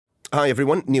Hi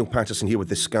everyone, Niall Paterson here with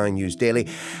the Sky News Daily,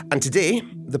 and today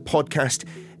the podcast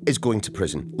is going to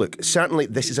prison. Look, certainly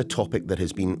this is a topic that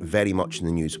has been very much in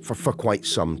the news for quite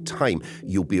some time.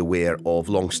 You'll be aware of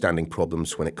long-standing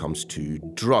problems when it comes to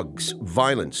drugs,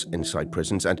 violence inside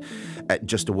prisons, and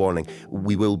just a warning,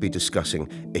 we will be discussing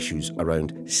issues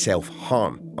around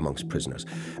self-harm amongst prisoners.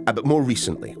 But more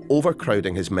recently,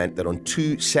 overcrowding has meant that on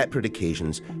two separate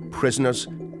occasions, prisoners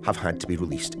have had to be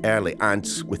released early,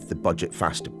 and with the budget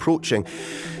fast approaching,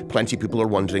 plenty of people are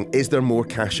wondering, is there more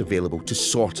cash available to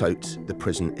sort out the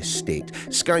prison estate?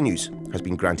 Sky News has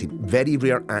been granted very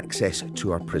rare access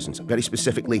to our prisons, very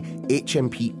specifically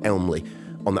HMP Elmley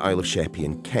on the Isle of Sheppey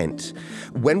in Kent.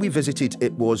 When we visited,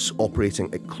 it was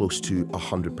operating at close to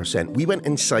 100%. We went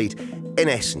inside, in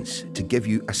essence, to give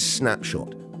you a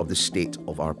snapshot of the state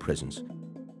of our prisons.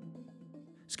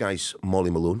 Sky's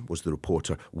Mollie Malone was the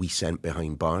reporter we sent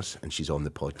behind bars, and she's on the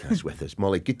podcast with us.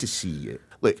 Mollie, good to see you.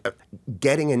 Look,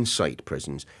 getting inside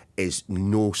prisons is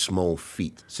no small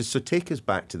feat. So take us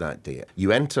back to that day.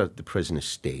 You enter the prison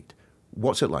estate.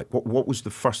 What's it like? What was the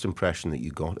first impression that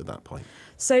you got at that point?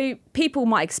 So people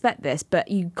might expect this,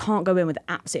 but you can't go in with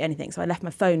absolutely anything. So I left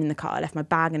my phone in the car, I left my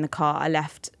bag in the car, I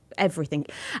left everything.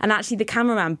 And actually the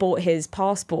cameraman bought his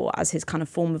passport as his kind of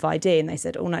form of ID, and they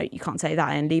said, oh no, you can't take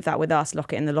that in, leave that with us,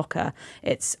 lock it in the locker.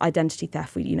 It's identity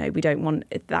theft. We don't want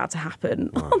that to happen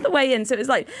on the way in. So it was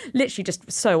like literally just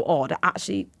so odd,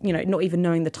 actually, not even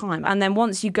knowing the time. And then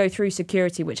once you go through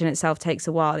security, which in itself takes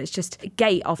a while, it's just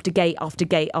gate after gate after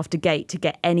gate after gate to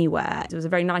get anywhere. It was a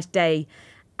very nice day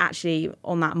actually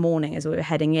on that morning as we were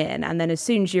heading in. And then as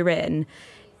soon as you're in,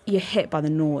 you're hit by the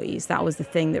noise. That was the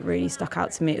thing that really stuck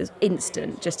out to me. It was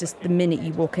instant. Just as the minute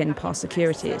you walk in past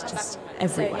security, it's just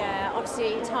everywhere. So yeah,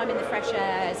 obviously time in the fresh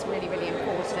air is really, really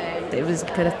important. It was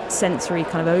kind of sensory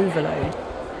kind of overload.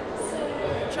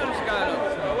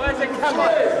 Where's the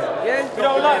camera? Yeah? We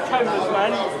don't like cameras,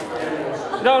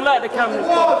 man. We don't like the cameras.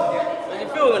 Are you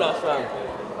filming us, man?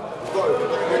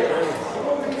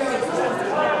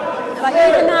 Like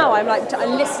even now,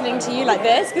 I'm listening to you like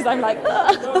this because I'm like,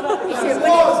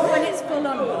 when it's full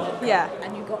on, yeah,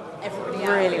 and you've got everybody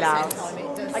out really loud.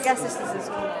 I guess this is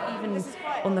even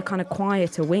on the kind of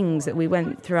quieter wings that we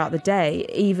went throughout the day.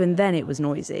 Even then, it was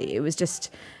noisy. It was just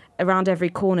around every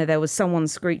corner there was someone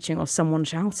screeching or someone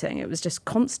shouting. It was just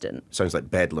constant. Sounds like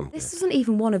bedlam. This isn't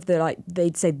even one of the,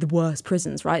 they'd say the worst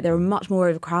prisons, right? They're much more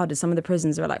overcrowded. Some of the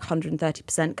prisons are at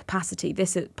 130% capacity.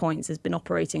 This at points has been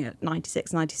operating at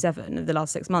 96, 97 of the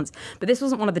last 6 months. But this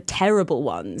wasn't one of the terrible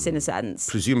ones in a sense.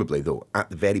 Presumably, though, at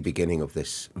the very beginning of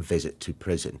this visit to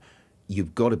prison,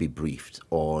 you've got to be briefed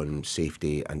on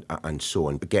safety and so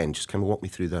on. Again, just kind of walk me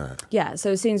through that. Yeah,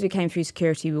 so as soon as we came through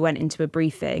security, we went into a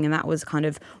briefing, and that was kind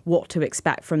of what to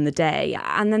expect from the day.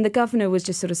 And then the governor was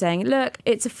just sort of saying, look,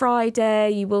 it's a Friday,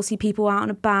 you will see people out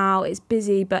and about, it's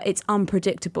busy, but it's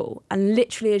unpredictable. And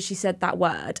literally as she said that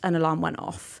word, an alarm went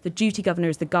off. The duty governor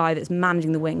is the guy that's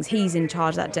managing the wings. He's in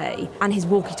charge that day. And his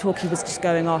walkie-talkie was just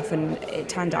going off, and it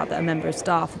turned out that a member of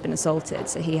staff had been assaulted,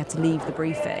 so he had to leave the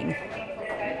briefing.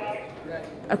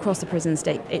 Across the prison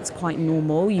estate, it's quite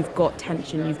normal. You've got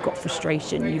tension, you've got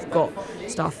frustration, you've got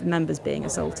staff members being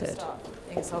assaulted.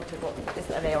 Are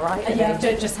they all right? Yeah, I've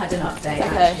just had an update,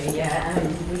 actually, yeah.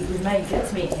 We may get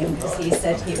to meet him because he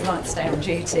said he would like to stay on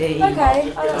duty.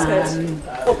 Okay, oh, that's good.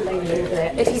 Probably a little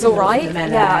bit. If he's all right?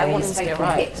 Yeah, I want him to be all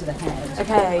right. Hit to the head.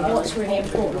 Okay. What's really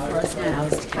important for us now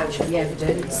is to capture the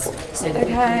evidence so that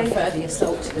we can refer the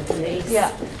assault to the police.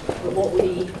 Yeah. But what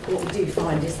we do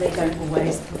find is they don't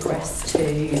always progress to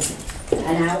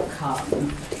an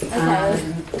outcome.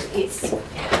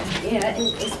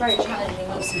 It's very challenging.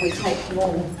 Obviously, we take them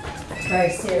all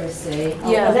very seriously.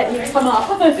 I'll let you come up.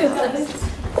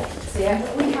 So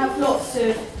yeah, we have lots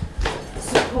of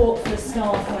support for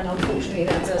staff when unfortunately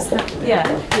that does happen.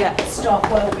 Yeah.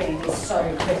 Staff wellbeing is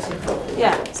so critical.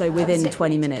 Yeah. So within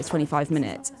 20 minutes, 25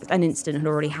 minutes, an incident had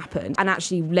already happened. And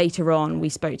actually later on, we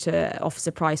spoke to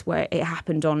Officer Price where it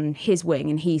happened on his wing,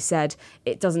 and he said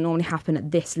it doesn't normally happen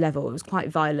at this level. It was quite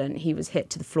violent. He was hit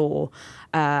to the floor,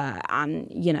 and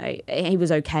he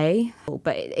was okay.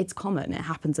 But it's common. It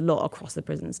happens a lot across the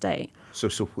prison estate. So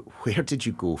where did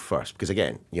you go first? Because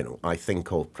again, I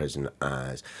think of prison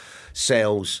as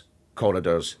cells,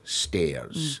 corridors,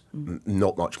 stairs,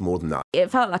 not much more than that.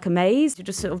 It felt like a maze. You're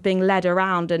just sort of being led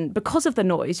around, and because of the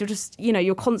noise, you're just,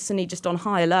 you're constantly just on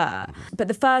high alert. But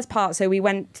the first part, so we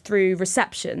went through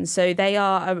reception. So they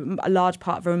are a large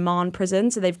part of a remand prison.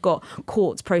 So they've got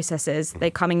courts, processes.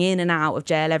 They're coming in and out of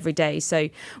jail every day. So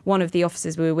one of the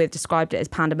officers we were with described it as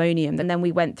pandemonium. And then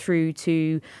we went through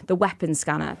to the weapons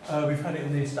scanner. We've had it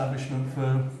in the establishment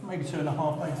for maybe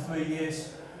 2.5, maybe 3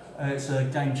 years. It's a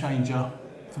game changer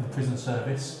for the prison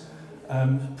service,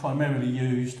 primarily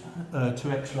used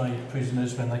to x-ray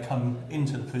prisoners when they come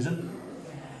into the prison,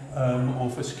 or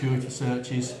for security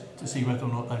searches to see whether or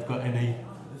not they've got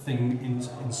anything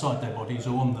inside their bodies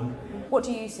or on them. What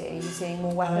do you see? Are you seeing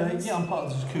more weapons? Yeah, I'm part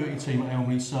of the security team at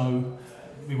Elmley, so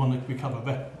we cover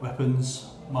weapons,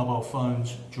 mobile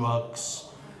phones, drugs,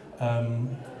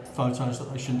 photos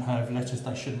that they shouldn't have, letters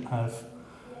they shouldn't have,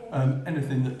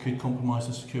 anything that could compromise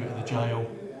the security of the jail.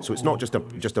 So it's not just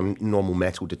a normal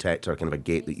metal detector, kind of a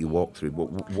gate that you walk through.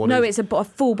 No, it's a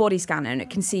full body scanner, and it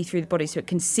can see through the body, so it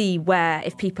can see where,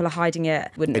 if people are hiding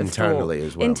it, wouldn't have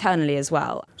thought. Internally as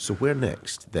well. So where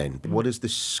next then? What is the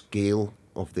scale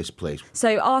of this place?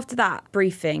 So after that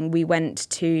briefing, we went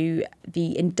to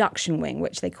the induction wing,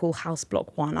 which they call House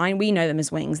Block 1. We know them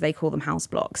as wings, they call them house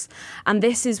blocks. And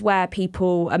this is where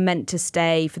people are meant to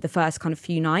stay for the first kind of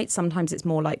few nights. Sometimes it's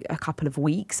more like a couple of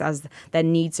weeks as their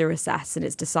needs are assessed and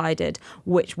it's decided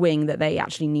which wing that they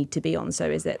actually need to be on. So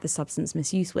is it the substance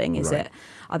misuse wing?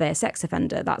 Are they a sex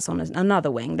offender? That's on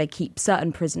another wing. They keep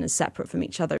certain prisoners separate from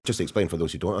each other. Just to explain for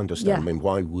those who don't understand, Yeah. I mean,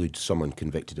 why would someone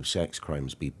convicted of sex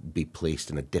crimes be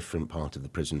placed in a different part of the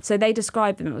prison? So they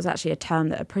described them, it was actually a term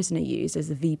that a prisoner used as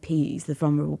the VPs, the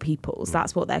vulnerable peoples.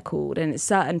 That's what they're called. And it's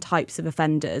certain types of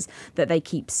offenders that they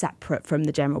keep separate from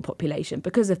the general population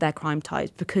because of their crime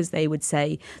types, because they would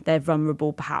say they're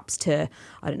vulnerable perhaps to,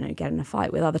 I don't know, get in a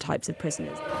fight with other types of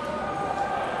prisoners.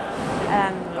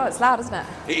 God, it's loud, isn't it?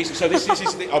 It is. So this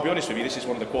is I'll be honest with you, this is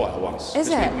one of the quieter ones. Is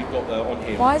it? We've got on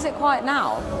here. Why is it quiet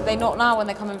now? Are they not now when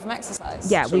they're coming from exercise?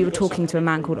 Yeah, we were talking to a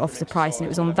man called Officer Price, and it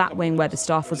was on that wing where the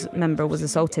staff member was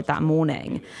assaulted that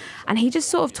morning. And he just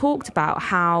sort of talked about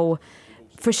how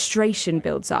frustration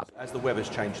builds up. As the weather's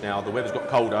changed now, the weather's got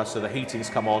colder, so the heating's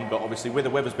come on, but obviously where the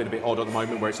weather's been a bit odd at the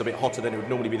moment, where it's a bit hotter than it would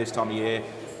normally be this time of year,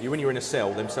 when you're in a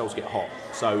cell, them cells get hot.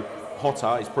 So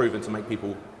hotter is proven to make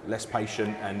people less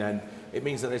patient, and then it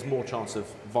means that there's more chance of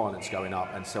violence going up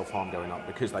and self-harm going up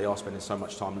because they are spending so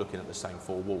much time looking at the same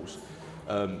four walls.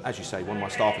 As you say, one of my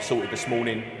staff assaulted this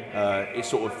morning.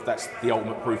 That's the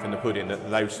ultimate proof in the pudding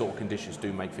that those sort of conditions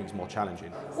do make things more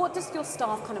challenging. What does your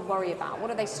staff kind of worry about?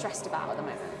 What are they stressed about at the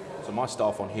moment? So my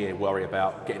staff on here worry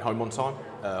about getting home on time.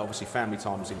 Obviously family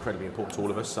time is incredibly important to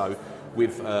all of us, so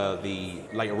with the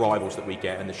late arrivals that we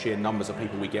get and the sheer numbers of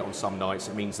people we get on some nights,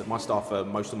 it means that most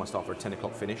of my staff are a 10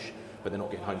 o'clock finish, but they're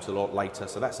not getting home till a lot later,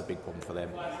 so that's a big problem for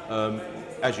them.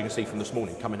 As you can see from this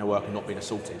morning, coming to work and not being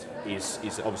assaulted is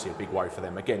obviously a big worry for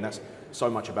them. Again, that's so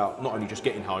much about not only just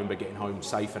getting home, but getting home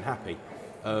safe and happy.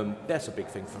 That's a big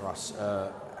thing for us,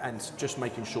 and just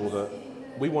making sure that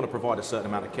we want to provide a certain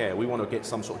amount of care. We want to get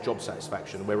some sort of job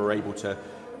satisfaction where we're able to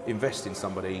invest in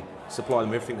somebody, supply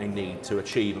them everything they need to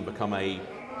achieve and become a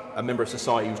member of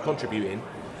society who's contributing,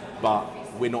 but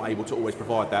we're not able to always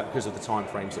provide that because of the time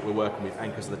frames that we're working with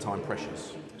and because of the time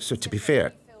pressures. So to be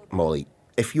fair, Mollie,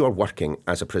 if you are working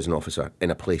as a prison officer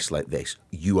in a place like this,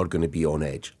 you are going to be on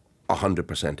edge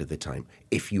 100% of the time.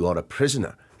 If you are a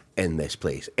prisoner in this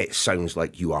place, it sounds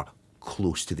like you are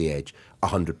close to the edge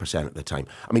 100% of the time.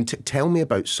 I mean, tell me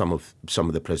about some of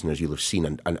the prisoners you'll have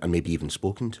seen and maybe even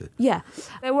spoken to. Yeah,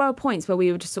 there were points where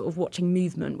we were just sort of watching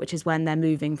movement, which is when they're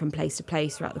moving from place to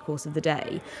place throughout the course of the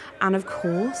day. And of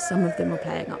course, some of them were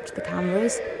playing up to the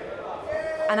cameras.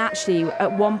 And actually,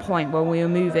 at one point when we were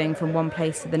moving from one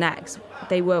place to the next,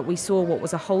 we saw what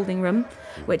was a holding room,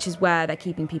 which is where they're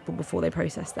keeping people before they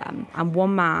process them. And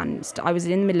one man, I was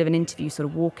in the middle of an interview sort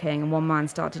of walking, and one man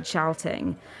started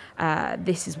shouting,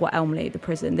 this is what Elmley, the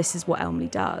prison, this is what Elmley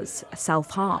does,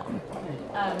 self-harm.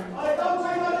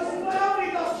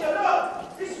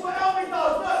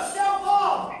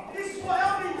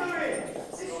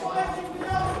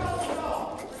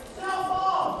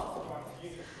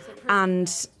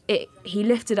 And he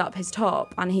lifted up his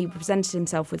top and he presented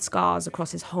himself with scars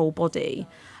across his whole body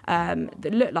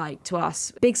that looked like, to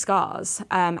us, big scars.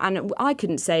 And I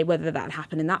couldn't say whether that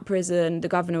happened in that prison. The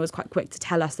governor was quite quick to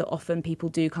tell us that often people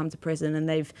do come to prison and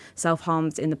they've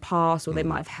self-harmed in the past, or they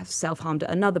might have self-harmed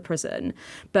at another prison.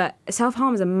 But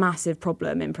self-harm is a massive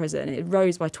problem in prison. It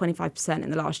rose by 25%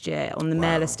 in the last year on the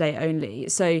male estate only.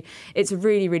 So it's a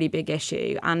really, really big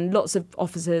issue. And lots of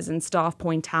officers and staff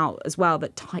point out as well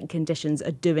that tight conditions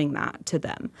are doing that to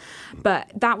them. But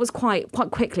that was quite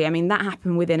quickly. I mean, that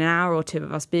happened within an hour or two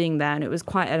of us being there, and it was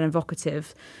quite an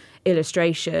evocative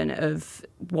illustration of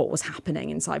what was happening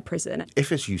inside prison.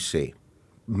 If, as you say,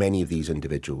 many of these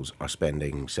individuals are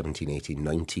spending 17, 18,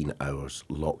 19 hours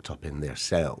locked up in their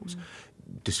cells,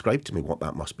 describe to me what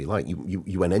that must be like.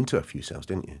 You went into a few cells,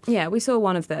 didn't you? Yeah, we saw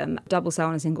one of them, double cell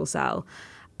and a single cell.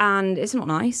 And it's not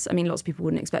nice. I mean, lots of people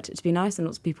wouldn't expect it to be nice, and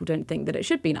lots of people don't think that it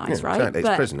should be nice, right? Exactly.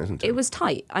 It's prison, isn't it? It was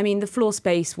tight. I mean, the floor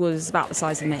space was about the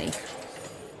size of me.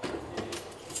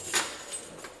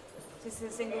 This is a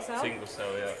single cell? Single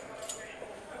cell, yeah.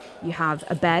 You have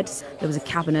a bed, there was a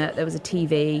cabinet, there was a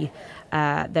TV,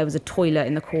 there was a toilet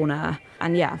in the corner,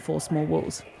 and 4 small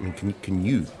walls. I mean, can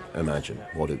you imagine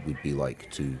what it would be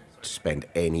like to spend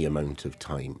any amount of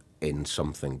time in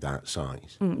something that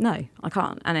size? No, I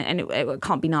can't, and it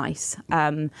can't be nice.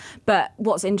 But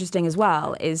what's interesting as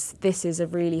well is this is a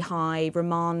really high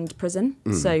remand prison,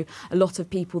 so a lot of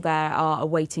people there are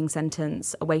awaiting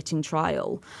sentence, awaiting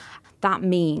trial. That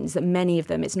means that many of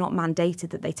them, it's not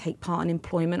mandated that they take part in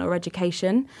employment or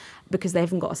education because they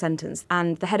haven't got a sentence.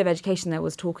 And the head of education there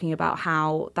was talking about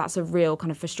how that's a real kind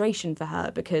of frustration for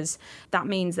her, because that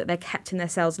means that they're kept in their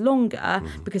cells longer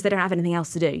because they don't have anything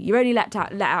else to do. You're only let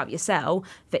out of your cell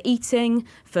for eating,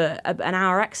 for an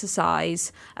hour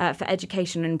exercise, for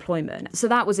education and employment. So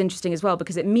that was interesting as well,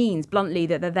 because it means bluntly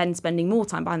that they're then spending more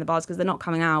time behind the bars because they're not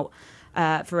coming out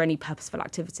for any purposeful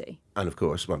activity. And of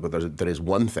course, but there is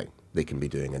one thing they can be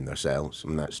doing in their cells,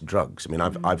 and that's drugs. I mean,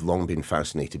 I've long been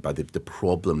fascinated by the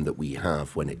problem that we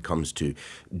have when it comes to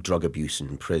drug abuse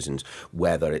in prisons,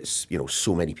 whether it's,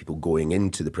 so many people going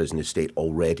into the prison estate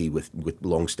already with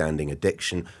long-standing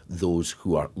addiction, those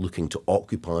who are looking to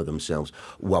occupy themselves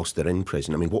whilst they're in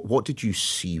prison. I mean, what did you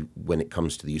see when it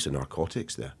comes to the use of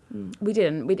narcotics there? We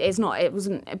didn't. It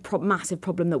wasn't a massive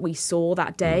problem that we saw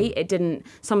that day. It didn't.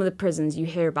 Some of the prisons, you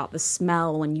hear about the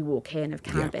smell when you walk in of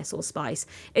cannabis or spice.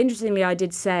 Interestingly, I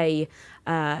did say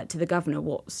to the governor,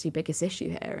 what's your biggest issue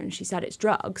here? And she said it's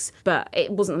drugs, but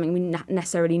it wasn't something we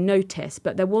necessarily noticed.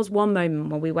 But there was one moment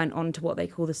when we went on to what they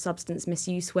call the substance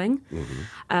misuse wing,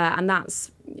 and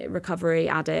that's recovery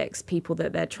addicts, people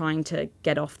that they're trying to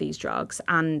get off these drugs.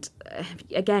 And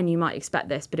again, you might expect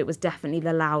this, but it was definitely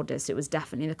the loudest. It was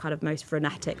definitely the kind of most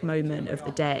frenetic moment of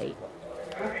the day.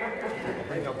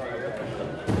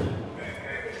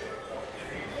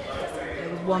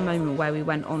 One moment where we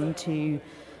went on to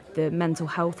the mental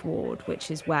health ward,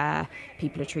 which is where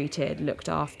people are treated, looked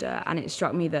after, and it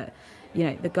struck me that,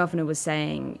 the governor was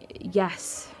saying,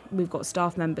 yes, we've got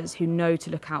staff members who know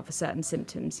to look out for certain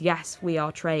symptoms. Yes, we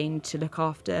are trained to look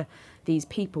after these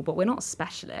people, but we're not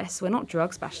specialists. We're not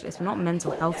drug specialists. We're not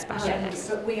mental health specialists.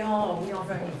 But we are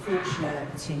very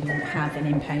fortunate to have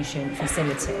an inpatient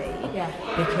facility. Yeah.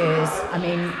 Because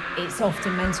it's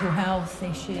often mental health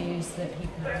issues that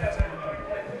people have.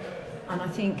 And I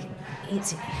think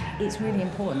it's really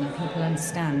important that people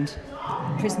understand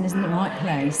prison isn't the right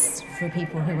place for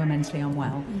people who are mentally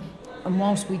unwell. And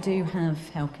whilst we do have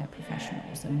healthcare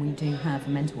professionals and we do have a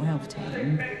mental health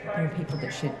team, there are people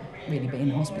that should really be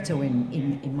in hospital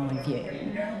in my view.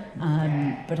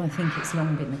 But I think it's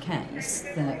long been the case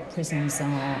that prisons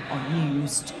are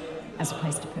used as a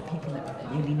place to put people that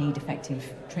really need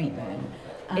effective treatment.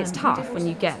 It's tough when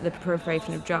you get the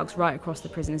proliferation of drugs right across the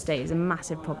prison estate. It's a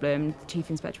massive problem. The Chief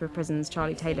Inspector of Prisons,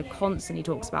 Charlie Taylor, constantly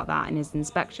talks about that in his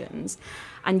inspections.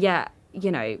 And yet,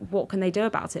 what can they do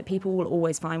about it? People will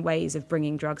always find ways of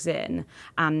bringing drugs in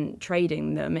and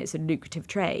trading them. It's a lucrative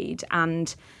trade.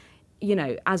 And,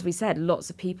 as we said, lots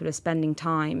of people are spending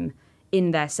time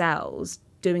in their cells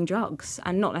doing drugs,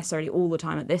 and not necessarily all the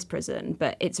time at this prison,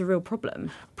 but it's a real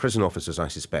problem. Prison officers, I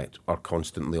suspect, are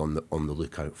constantly on the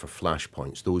lookout for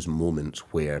flashpoints, those moments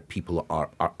where people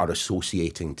are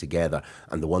associating together,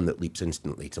 and the one that leaps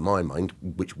instantly to my mind,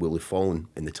 which will have fallen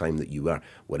in the time that you were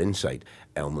inside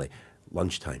Elmley,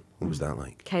 lunchtime. What was that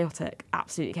like? Chaotic,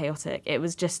 absolutely chaotic. It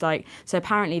was just like, so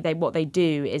apparently what they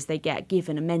do is they get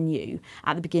given a menu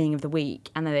at the beginning of the week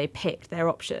and then they pick their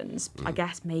options, I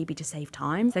guess maybe to save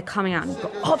time. They're coming out and you've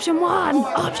got option 1,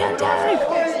 option 2.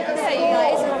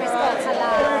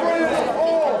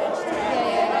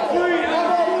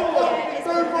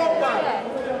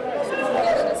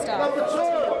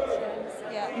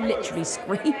 Literally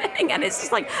screaming, and it's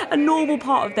just like a normal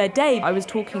part of their day. I was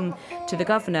talking to the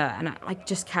governor and I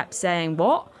just kept saying,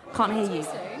 what? Can't hear you.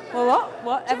 Well,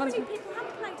 what? Everyone's... people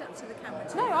haven't played up to the camera.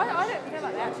 No, I don't feel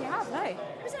like they actually have, no.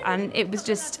 And it was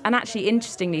just, and actually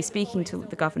interestingly, speaking to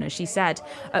the governor, she said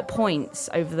at points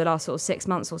over the last sort of 6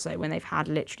 months or so, when they've had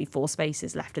literally 4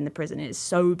 spaces left in the prison, it's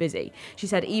so busy. She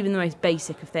said even the most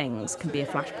basic of things can be a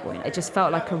flashpoint. It just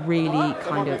felt like a really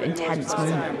kind of intense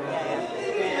moment.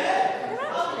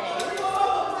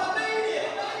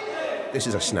 This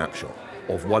is a snapshot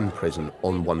of one prison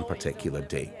on one particular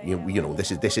day.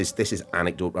 This is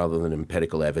anecdote rather than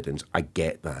empirical evidence. I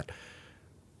get that.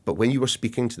 But when you were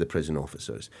speaking to the prison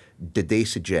officers, did they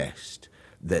suggest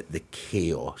that the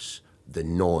chaos, the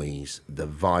noise, the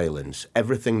violence,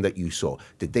 everything that you saw,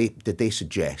 did they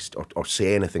suggest or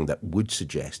say anything that would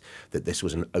suggest that this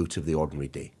was an out of the ordinary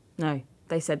day? No.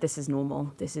 They said this is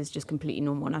normal. This is just completely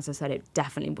normal. And as I said, it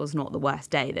definitely was not the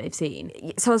worst day that they've seen.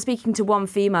 So I was speaking to one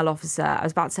female officer. I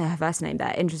was about to say her first name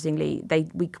there. Interestingly,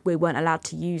 we weren't allowed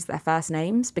to use their first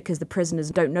names because the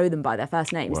prisoners don't know them by their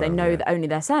first names. They know only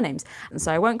their surnames. And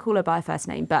so I won't call her by her first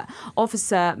name. But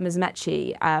Officer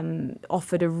Mzmechi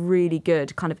offered a really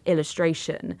good kind of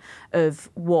illustration of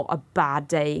what a bad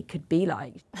day could be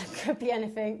like. Could be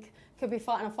anything. Could be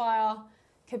fighting a fire.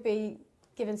 Could be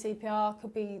giving CPR.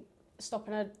 Could be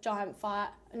stopping a giant fight,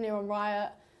 a near-on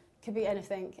riot, could be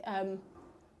anything.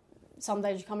 Some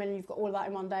days you come in and you've got all of that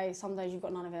in one day, some days you've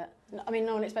got none of it. I mean,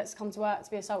 no one expects to come to work to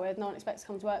be assaulted, no one expects to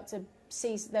come to work to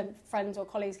see their friends or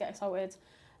colleagues get assaulted,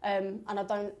 and I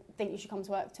don't think you should come to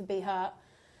work to be hurt,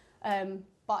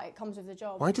 but it comes with the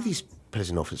job. Why do these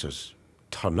prison officers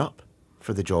turn up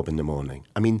for the job in the morning?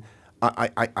 I mean,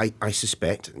 I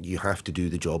suspect you have to do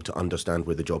the job to understand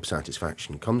where the job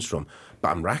satisfaction comes from, but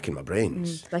I'm racking my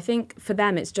brains. I think for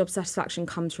them, it's job satisfaction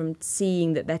comes from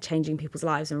seeing that they're changing people's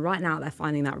lives, and right now they're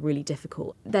finding that really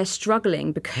difficult. They're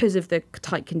struggling because of the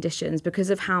tight conditions, because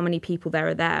of how many people there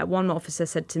are there. One officer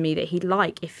said to me that he'd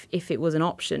like, if it was an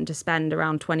option, to spend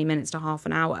around 20 minutes to half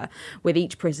an hour with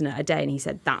each prisoner a day, and he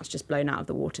said that's just blown out of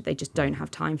the water. They just don't have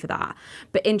time for that.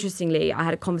 But interestingly, I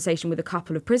had a conversation with a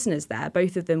couple of prisoners there.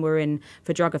 Both of them were in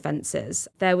for drug offences.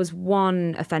 There was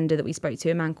one offender that we spoke to,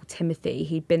 a man called Timothy.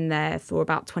 He'd been there for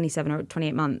about 27 or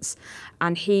 28 months,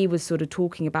 and he was sort of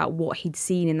talking about what he'd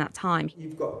seen in that time.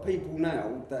 You've got people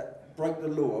now that break the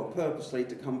law purposely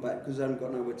to come back because they haven't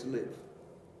got nowhere to live.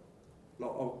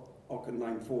 Like, I can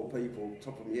name 4 people,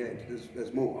 top of my head,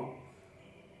 there's more,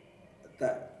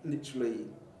 that literally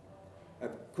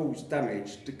have caused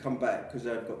damage to come back because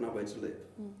they've got nowhere to live.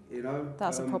 You know?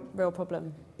 That's a real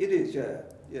problem. It is, yeah.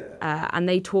 And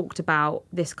they talked about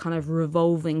this kind of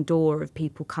revolving door of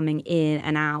people coming in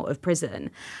and out of prison.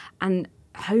 And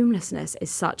homelessness is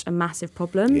such a massive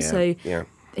problem.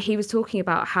 He was talking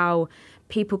about how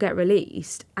people get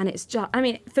released, and it's just, I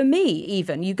mean, for me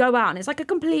even, you go out and it's like a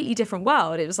completely different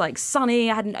world. It was like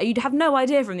sunny. You'd have no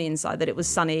idea from the inside that it was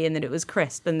sunny and that it was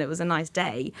crisp and that it was a nice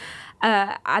day.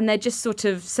 And they're just sort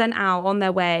of sent out on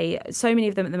their way. So many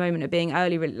of them at the moment are being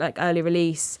early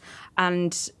release,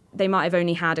 and they might have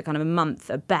only had a kind of a month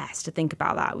at best to think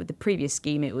about that. With the previous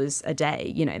scheme, it was a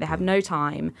day. You know, they have no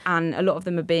time, and a lot of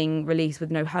them are being released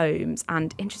with no homes.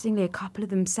 And interestingly, a couple of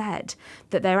them said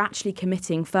that they're actually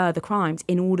committing further crimes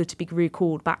in order to be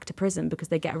recalled back to prison because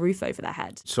they get a roof over their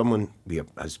head. Someone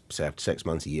has served 6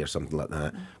 months, a year, something like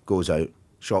that, goes out,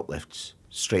 shoplifts,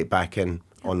 straight back in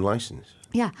on licence.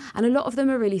 Yeah, and a lot of them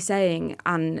are really saying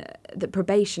that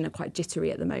probation are quite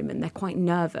jittery at the moment. They're quite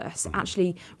nervous.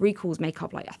 Actually, recalls make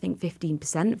up, I think,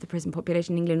 15% of the prison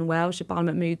population in England and Wales. Shabal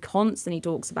Mahmood constantly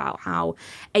talks about how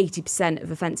 80% of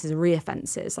offences are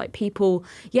re-offences. Like, people,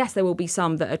 yes, there will be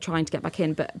some that are trying to get back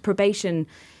in, but probation,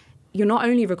 you're not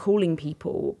only recalling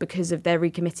people because of their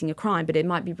recommitting a crime, but it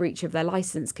might be breach of their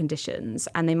licence conditions,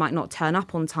 and they might not turn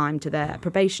up on time to their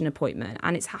probation appointment.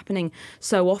 And it's happening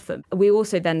so often. We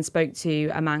also then spoke to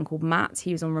a man called Matt.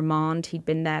 He was on remand. He'd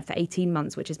been there for 18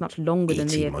 months, which is much longer than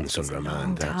the 18 months on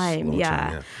remand. That's time. Long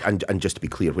time, yeah. And just to be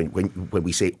clear, when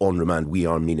we say on remand, we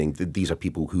are meaning that these are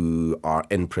people who are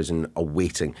in prison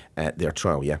awaiting their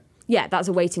trial, yeah? Yeah, that's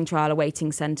awaiting trial,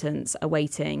 awaiting sentence,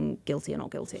 awaiting guilty or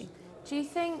not guilty. Do you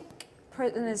think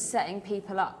prison is setting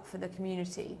people up for the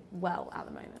community well at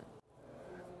the moment?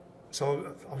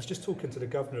 So I was just talking to the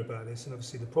governor about this, and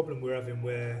obviously the problem we're having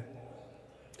where,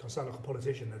 I sound like a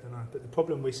politician, I don't know, but the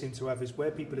problem we seem to have is where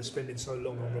people are spending so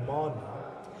long on remand now,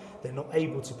 they're not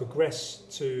able to progress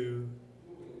to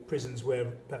prisons where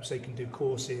perhaps they can do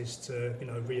courses to,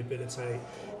 rehabilitate,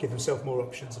 give themselves more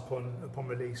options upon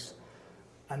release.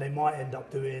 And they might end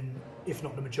up doing, if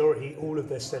not the majority, all of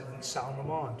their sentence sat on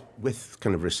remand. With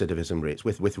kind of recidivism rates,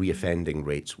 with reoffending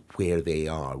rates where they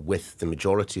are, with the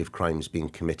majority of crimes being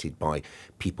committed by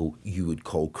people you would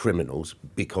call criminals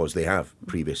because they have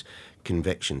previous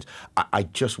convictions, I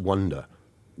just wonder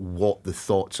what the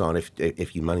thoughts are,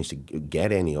 if you manage to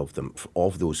get any of them,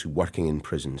 of those who are working in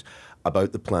prisons,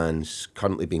 about the plans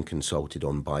currently being consulted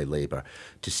on by Labour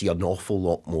to see an awful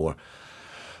lot more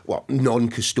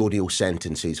non-custodial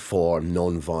sentences for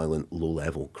non-violent,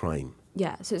 low-level crime.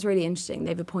 Yeah, so it's really interesting.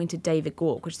 They've appointed David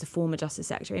Gauke, which is the former Justice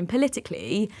Secretary, and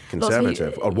politically...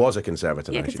 Conservative, or was a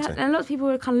Conservative, I should say. And a lot of people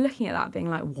were kind of looking at that being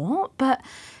like, what? But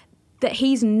that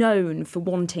he's known for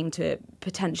wanting to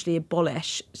potentially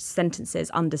abolish sentences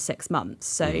under 6 months.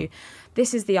 So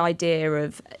this is the idea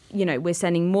of, you know, we're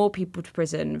sending more people to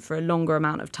prison for a longer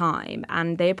amount of time.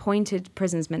 And they appointed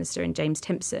prisons minister in James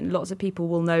Timpson. Lots of people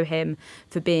will know him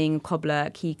for being a cobbler,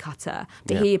 key cutter,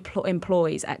 but he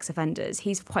employs ex-offenders.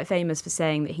 He's quite famous for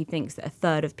saying that he thinks that a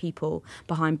third of people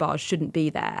behind bars shouldn't be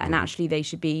there. And actually they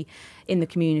should be in the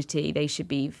community. They should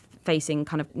be facing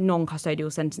kind of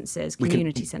non-custodial sentences,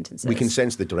 community sentences. We can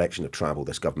sense the direction of travel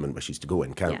this government wishes to go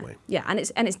in, can't we? Yeah, and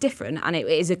it's different, and it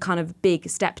is a kind of big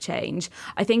step change.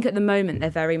 I think at the moment they're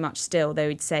very much still, they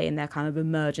would say, in their kind of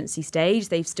emergency stage.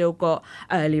 They've still got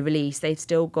early release, they've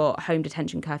still got home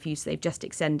detention curfew, so they've just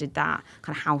extended that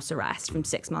kind of house arrest from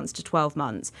 6 months to 12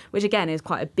 months, which again is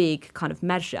quite a big kind of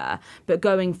measure. But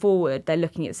going forward, they're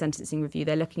looking at sentencing review,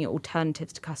 they're looking at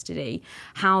alternatives to custody,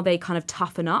 how they kind of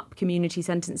toughen up community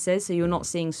sentences. So you're not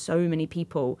seeing so many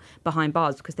people behind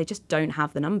bars because they just don't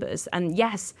have the numbers. And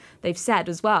yes, they've said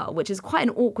as well, which is quite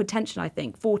an awkward tension, I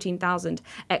think, 14,000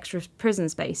 extra prison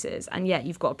spaces. And yet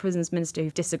you've got a prisons minister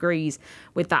who disagrees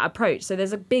with that approach. So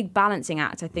there's a big balancing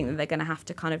act, I think, that they're going to have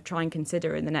to kind of try and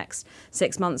consider in the next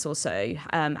 6 months or so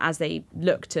as they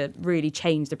look to really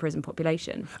change the prison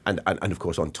population. And of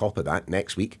course, on top of that,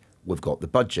 next week, we've got the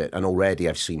budget, and already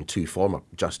I've seen 2 former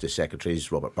Justice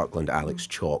Secretaries, Robert Buckland, Alex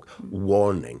Chalk,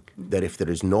 warning that if there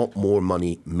is not more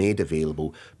money made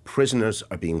available, prisoners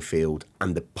are being failed,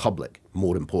 and the public,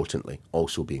 more importantly,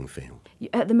 also being failed.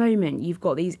 At the moment, you've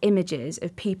got these images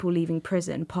of people leaving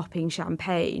prison, popping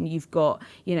champagne. You've got,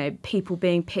 you know, people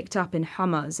being picked up in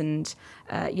Hummers and,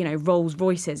 you know, Rolls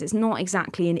Royces. It's not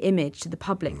exactly an image to the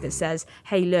public that says,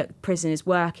 hey, look, prison is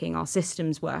working, our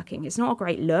system's working. It's not a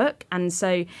great look. And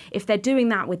so if they're doing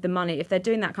that with the money, if they're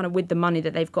doing that kind of with the money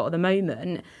that they've got at the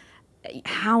moment,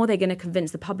 how are they going to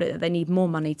convince the public that they need more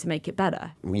money to make it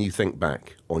better? When you think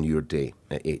back on your day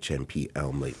at HMP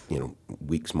Elmley, you know,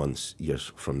 weeks, months,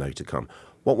 years from now to come,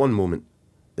 what one moment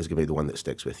is going to be the one that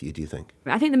sticks with you, do you think?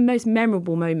 I think the most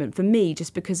memorable moment for me,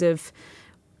 just because of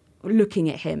looking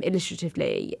at him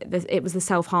illustratively, it was the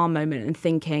self-harm moment and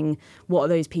thinking, what are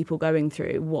those people going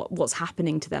through? What's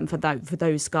happening to them for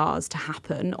those scars to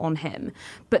happen on him?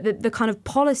 But the kind of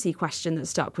policy question that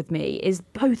stuck with me is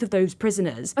both of those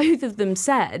prisoners, both of them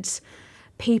said,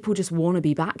 people just want to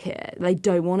be back here. They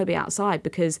don't want to be outside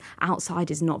because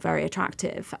outside is not very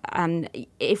attractive. And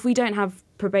if we don't have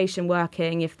probation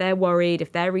working, if they're worried,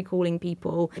 if they're recalling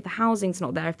people, if the housing's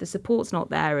not there, if the support's not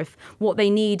there, if what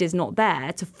they need is not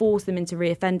there to force them into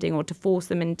reoffending or to force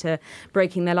them into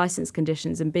breaking their licence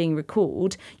conditions and being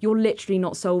recalled, you're literally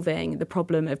not solving the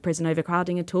problem of prison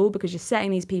overcrowding at all, because you're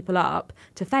setting these people up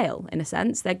to fail, in a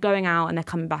sense. They're going out and they're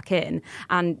coming back in.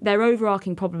 And their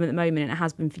overarching problem at the moment, and it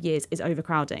has been for years, is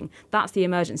overcrowding. That's the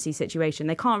emergency situation.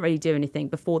 They can't really do anything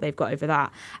before they've got over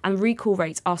that. And recall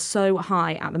rates are so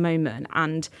high at the moment,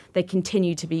 and they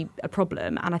continue to be a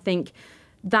problem. And I think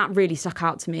that really stuck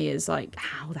out to me as like,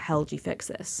 how the hell do you fix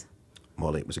this?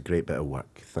 Mollie, it was a great bit of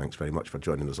work. Thanks very much for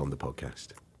joining us on the podcast.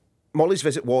 Mollie's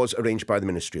visit was arranged by the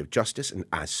Ministry of Justice, and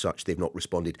as such, they've not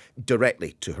responded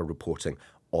directly to her reporting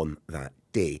on that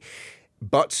day.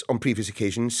 But on previous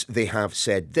occasions, they have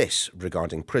said this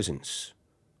regarding prisons.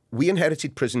 We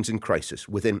inherited prisons in crisis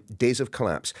within days of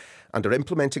collapse and are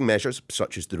implementing measures,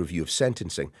 such as the review of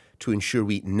sentencing, to ensure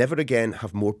we never again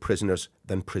have more prisoners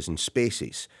than prison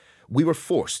spaces. We were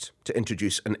forced to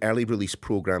introduce an early release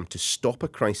programme to stop a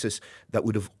crisis that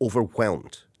would have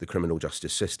overwhelmed the criminal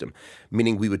justice system,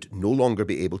 meaning we would no longer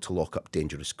be able to lock up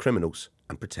dangerous criminals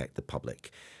and protect the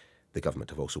public. The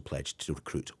government have also pledged to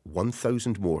recruit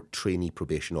 1,000 more trainee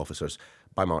probation officers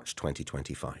by March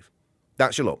 2025.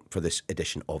 That's your lot for this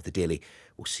edition of The Daily.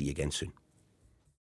 We'll see you again soon.